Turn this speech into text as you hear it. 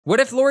What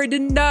if Lori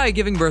didn't die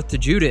giving birth to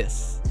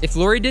Judith? If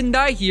Lori didn't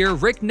die here,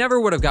 Rick never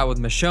would have got with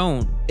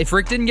Michonne. If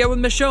Rick didn't get with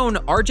Michonne,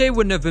 RJ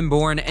wouldn't have been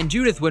born and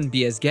Judith wouldn't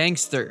be as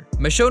gangster.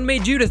 Michonne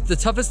made Judith the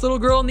toughest little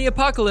girl in the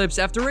apocalypse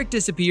after Rick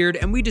disappeared,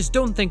 and we just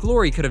don't think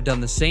Lori could have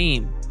done the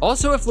same.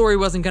 Also, if Lori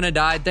wasn't gonna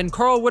die, then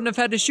Carl wouldn't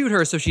have had to shoot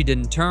her so she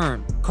didn't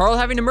turn. Carl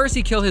having to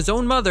mercy kill his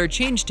own mother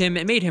changed him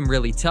and made him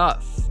really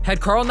tough.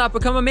 Had Carl not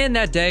become a man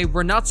that day,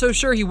 we're not so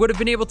sure he would have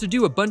been able to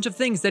do a bunch of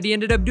things that he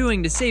ended up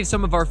doing to save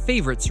some of our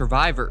favorite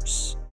survivors.